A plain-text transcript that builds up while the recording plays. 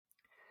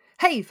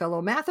Hey,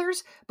 fellow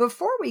mathers,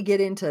 before we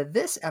get into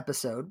this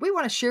episode, we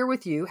want to share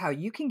with you how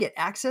you can get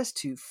access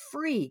to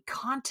free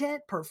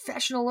content,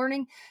 professional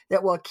learning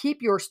that will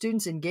keep your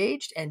students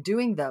engaged and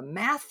doing the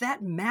math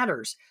that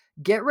matters.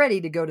 Get ready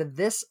to go to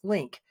this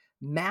link,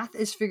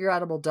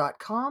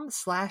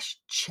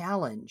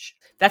 mathisfigureoutable.com/challenge.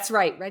 That's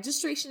right.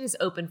 Registration is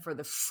open for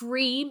the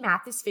free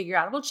Math is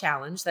Figureoutable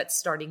Challenge that's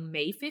starting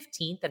May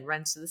 15th and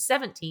runs to the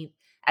 17th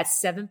at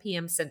 7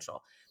 p.m.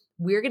 Central.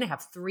 We're going to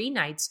have 3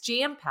 nights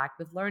jam-packed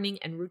with learning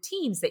and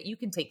routines that you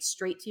can take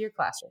straight to your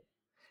classroom.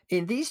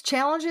 In these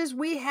challenges,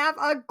 we have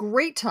a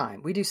great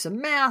time. We do some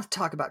math,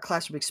 talk about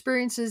classroom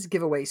experiences,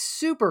 give away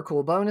super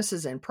cool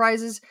bonuses and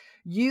prizes.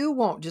 You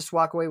won't just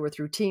walk away with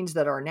routines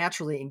that are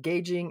naturally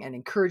engaging and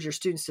encourage your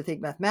students to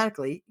think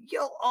mathematically.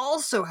 You'll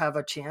also have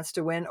a chance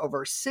to win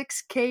over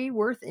 $6,000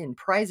 worth in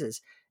prizes,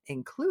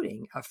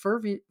 including a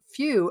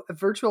few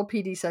virtual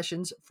PD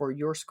sessions for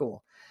your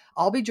school.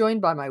 I'll be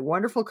joined by my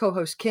wonderful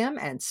co-host Kim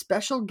and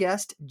special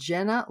guest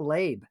Jenna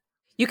Labe.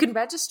 You can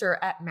register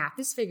at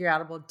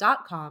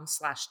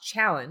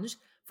mathisfigureoutable.com/challenge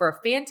for a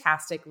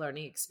fantastic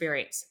learning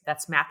experience.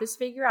 That's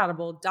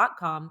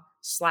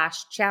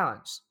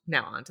mathisfigureoutable.com/challenge.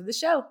 Now on to the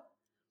show.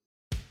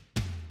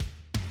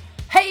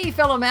 Hey,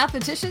 fellow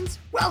mathematicians,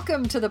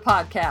 welcome to the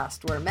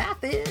podcast where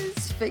math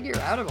is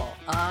figureoutable.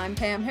 I'm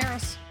Pam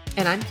Harris.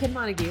 And I'm Kim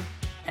Montague.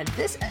 And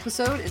this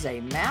episode is a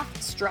Math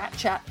Strat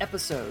Chat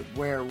episode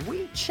where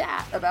we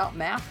chat about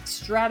math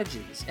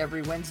strategies.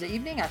 Every Wednesday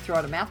evening, I throw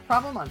out a math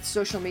problem on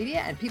social media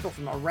and people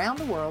from around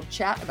the world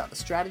chat about the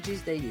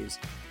strategies they use.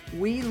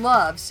 We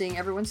love seeing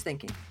everyone's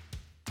thinking.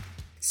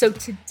 So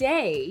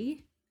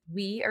today,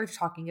 we are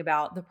talking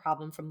about the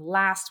problem from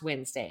last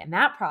Wednesday, and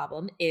that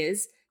problem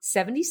is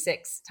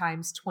 76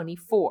 times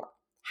 24.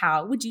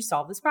 How would you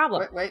solve this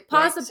problem? Wait.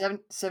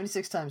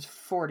 76 times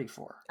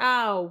 44.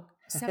 Oh,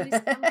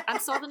 76, I'm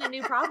solving a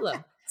new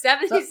problem.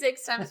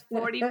 76 times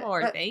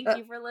 44. Thank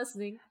you for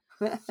listening.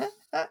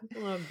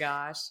 Oh,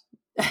 gosh.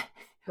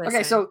 Listen,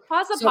 okay, so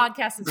pause the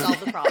podcast and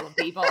solve the problem,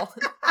 people.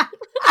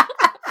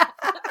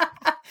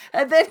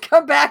 And then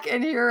come back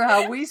and hear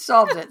how we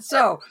solved it.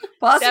 So,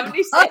 pause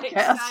 76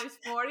 times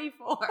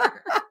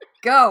 44.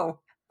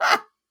 Go.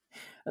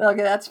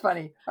 Okay, that's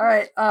funny. All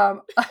right.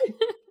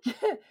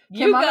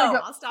 Kim,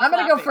 I'm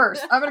going to go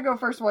first. I'm going to go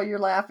first while you're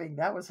laughing.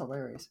 That was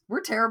hilarious. We're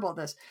terrible at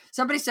this.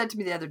 Somebody said to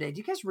me the other day, do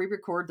you guys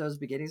re-record those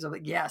beginnings? I'm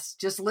like, yes,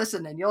 just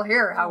listen and you'll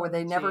hear how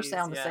they never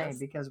sound the same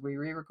because we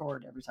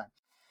re-record every time.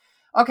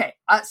 Okay.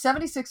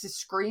 76 is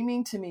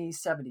screaming to me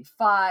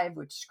 75,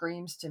 which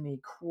screams to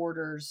me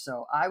quarters.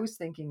 So I was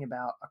thinking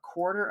about a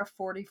quarter of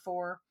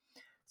 44.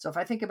 So if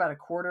I think about a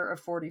quarter of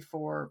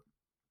 44,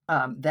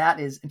 that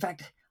is, in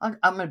fact, I'm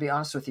going to be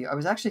honest with you. I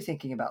was actually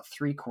thinking about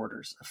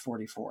 3/4 of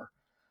 44.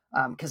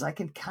 Because I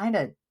can kind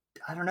of,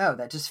 I don't know,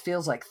 that just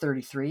feels like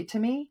 33 to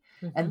me.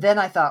 Mm-hmm. And then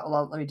I thought,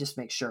 well, let me just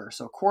make sure.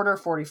 So a quarter of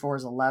 44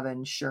 is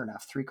 11. Sure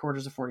enough,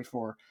 3/4 of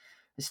 44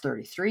 is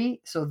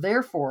 33. So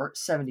therefore,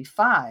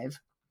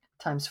 75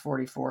 times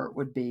 44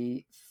 would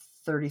be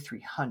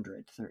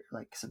 3,300,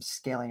 like some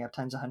scaling up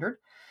times 100.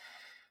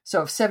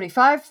 So if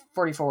 75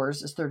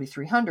 44s is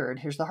 3,300,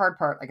 here's the hard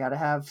part. I got to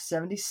have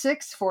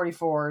 76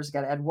 44s,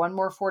 got to add one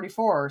more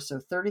 44. So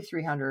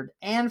 3,300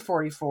 and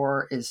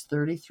 44 is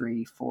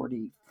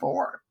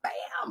 3,344.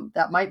 Bam!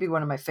 That might be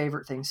one of my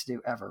favorite things to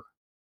do ever.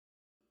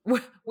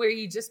 Where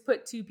you just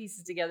put two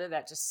pieces together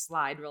that just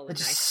slide really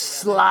nice.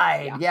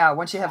 Slide. Yeah.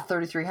 Once you have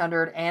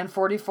 3,300 and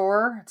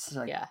 44, it's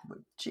like,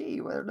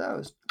 gee, what are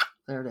those?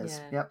 There it is.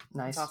 Yeah. Yep.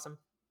 Nice. That's awesome.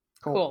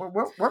 Cool.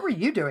 What were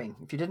you doing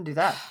if you didn't do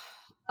that?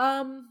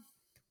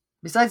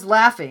 Besides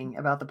laughing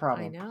about the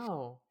problem. I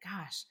know.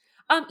 Gosh.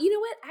 You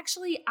know what?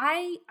 Actually,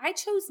 I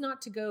chose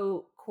not to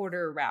go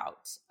quarter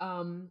route.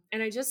 And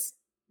I just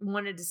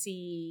wanted to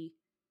see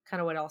kind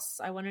of what else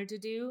I wanted to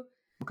do.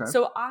 Okay.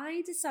 So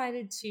I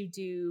decided to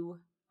do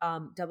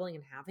doubling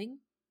and halving.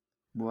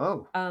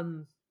 Whoa.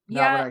 Not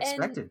what I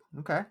expected.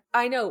 Okay.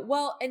 I know.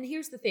 Well, and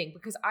here's the thing,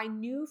 because I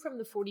knew from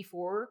the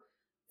 44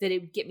 that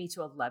it would get me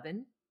to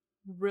 11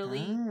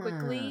 really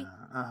quickly.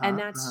 And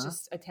that's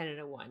just a 10 and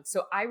a 1.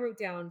 So I wrote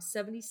down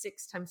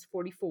 76 times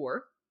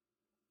 44,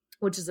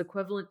 which is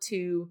equivalent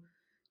to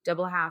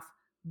double half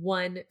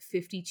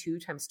 152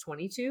 times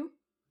 22.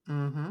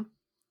 Mm-hmm.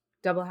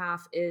 Double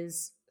half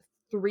is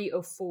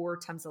 304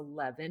 times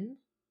 11.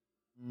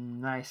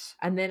 Nice.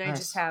 And then I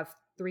just have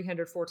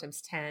 304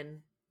 times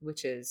 10,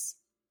 which is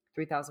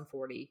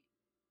 3,040.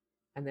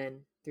 And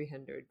then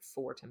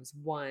 304 times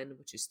 1,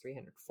 which is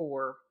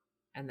 304.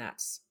 And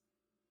that's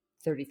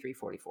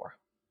 3,344.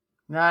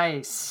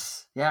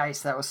 Nice.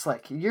 That was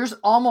slick. Yours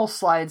almost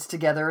slides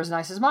together as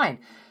nice as mine.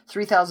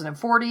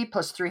 3,040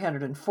 plus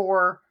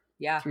 304.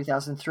 Yeah.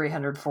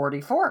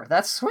 3,344.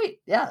 That's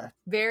sweet. Yeah.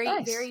 Very,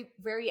 nice.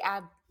 Very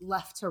add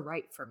left to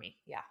right for me.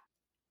 Yeah.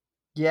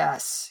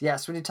 Yes.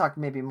 We need to talk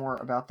maybe more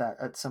about that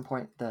at some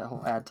point. The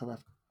whole add to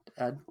left,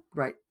 add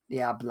right.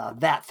 Yeah, blah,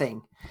 that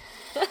thing.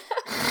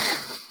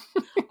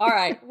 All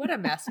right. What a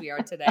mess we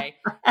are today.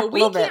 But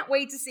we can't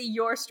wait to see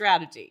your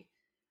strategy.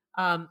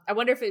 I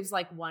wonder if it was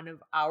like one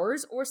of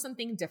ours or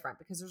something different,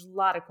 because there's a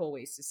lot of cool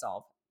ways to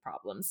solve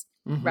problems.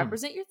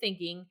 Represent your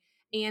thinking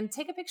and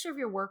take a picture of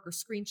your work or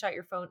screenshot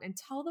your phone and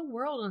tell the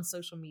world on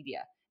social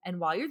media. And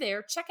while you're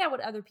there, check out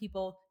what other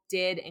people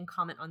did and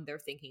comment on their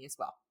thinking as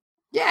well.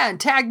 Yeah, and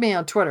tag me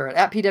on Twitter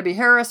at PW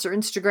Harris or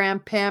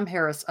Instagram, Pam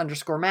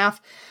Harris_math.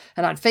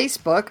 And on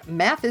Facebook,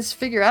 Math is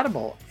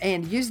Figureoutable.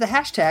 And use the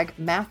hashtag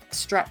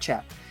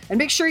MathStratChat. And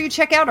make sure you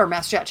check out our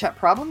Math Strat Chat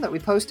problem that we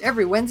post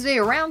every Wednesday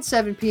around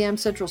 7 p.m.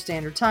 Central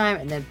Standard Time.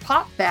 And then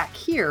pop back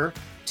here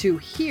to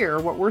hear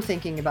what we're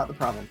thinking about the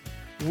problem.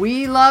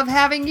 We love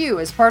having you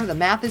as part of the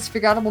Math is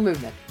Figureoutable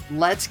movement.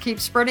 Let's keep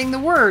spreading the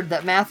word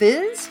that math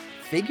is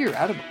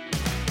figureoutable.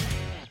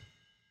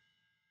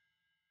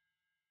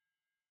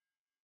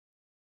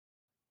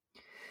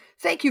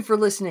 Thank you for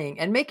listening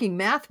and making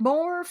math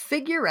more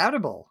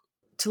figureoutable.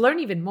 To learn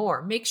even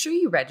more, make sure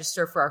you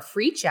register for our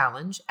free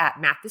challenge at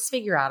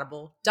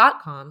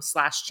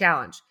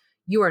mathisfigureoutable.com/challenge.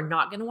 You are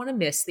not going to want to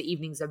miss the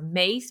evenings of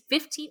May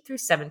 15th through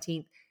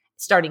 17th,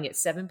 starting at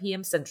 7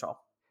 p.m. Central.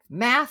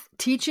 Math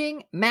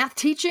teaching,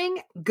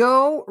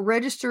 go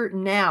register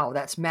now.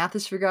 That's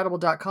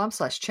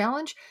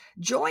mathisfigureoutable.com/challenge.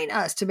 Join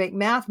us to make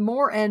math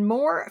more and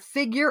more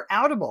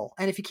figureoutable.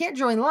 And if you can't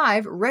join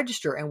live,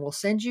 register and we'll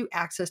send you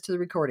access to the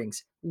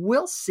recordings.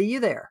 We'll see you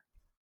there.